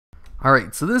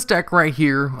Alright, so this deck right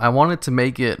here, I wanted to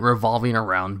make it revolving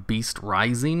around Beast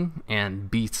Rising and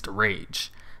Beast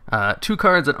Rage. Two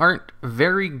cards that aren't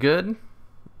very good,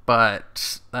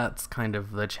 but that's kind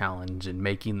of the challenge in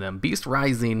making them. Beast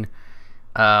Rising,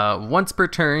 once per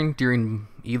turn during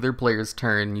either player's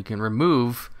turn, you can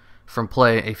remove from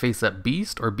play a face-up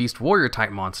Beast or Beast Warrior type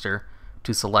monster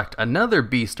to select another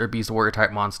Beast or Beast Warrior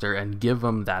type monster and give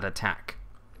them that attack.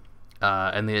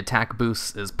 And the attack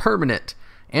boost is permanent,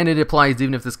 and it applies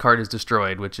even if this card is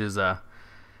destroyed, which is a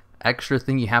extra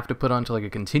thing you have to put onto like a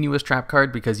continuous trap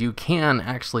card, because you can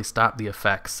actually stop the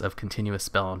effects of continuous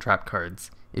spell and trap cards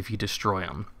if you destroy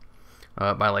them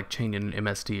by like chaining an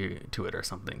MST to it or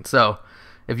something. So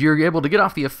if you're able to get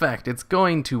off the effect, it's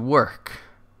going to work,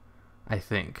 I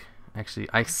think. Actually,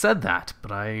 I said that,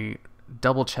 but I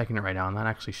double checking it right now. I'm not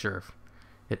actually sure if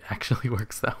it actually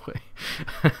works that way.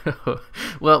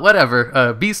 Well,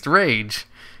 whatever. Beast Rage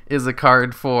is a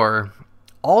card for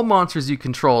all monsters you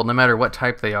control, no matter what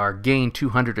type they are, gain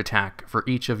 200 attack for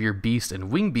each of your Beast and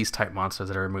Wing Beast type monsters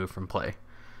that are removed from play.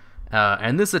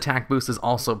 And this attack boost is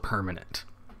also permanent.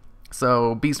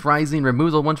 So Beast Rising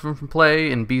removes a bunch of them from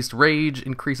play, and Beast Rage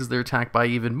increases their attack by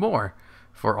even more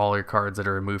for all your cards that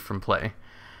are removed from play.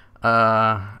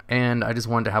 And I just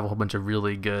wanted to have a whole bunch of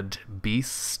really good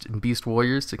Beast and Beast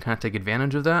Warriors to kind of take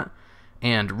advantage of that.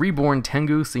 And Reborn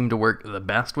Tengu seemed to work the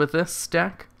best with this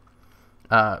deck.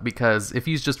 Because if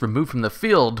he's just removed from the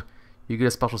field, you get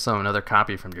a special summon another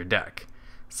copy from your deck.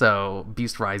 So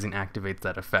Beast Rising activates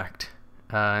that effect.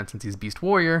 And since he's Beast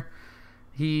Warrior,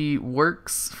 he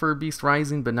works for Beast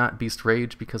Rising, but not Beast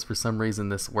Rage, because for some reason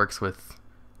this works with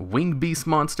Winged Beast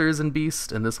monsters and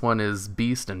Beast, and this one is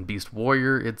Beast and Beast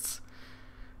Warrior. It's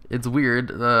weird.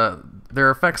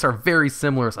 Their effects are very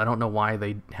similar, so I don't know why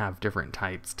they have different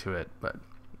types to it, but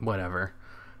whatever.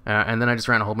 And then I just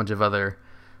ran a whole bunch of other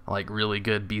like really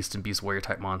good Beast and Beast Warrior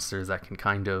type monsters that can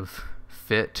kind of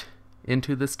fit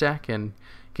into this deck and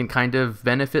can kind of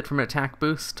benefit from an attack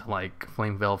boost, like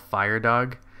Flame Veil Fire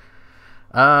Dog.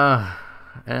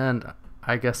 And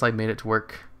I guess I made it to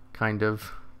work, kind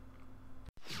of.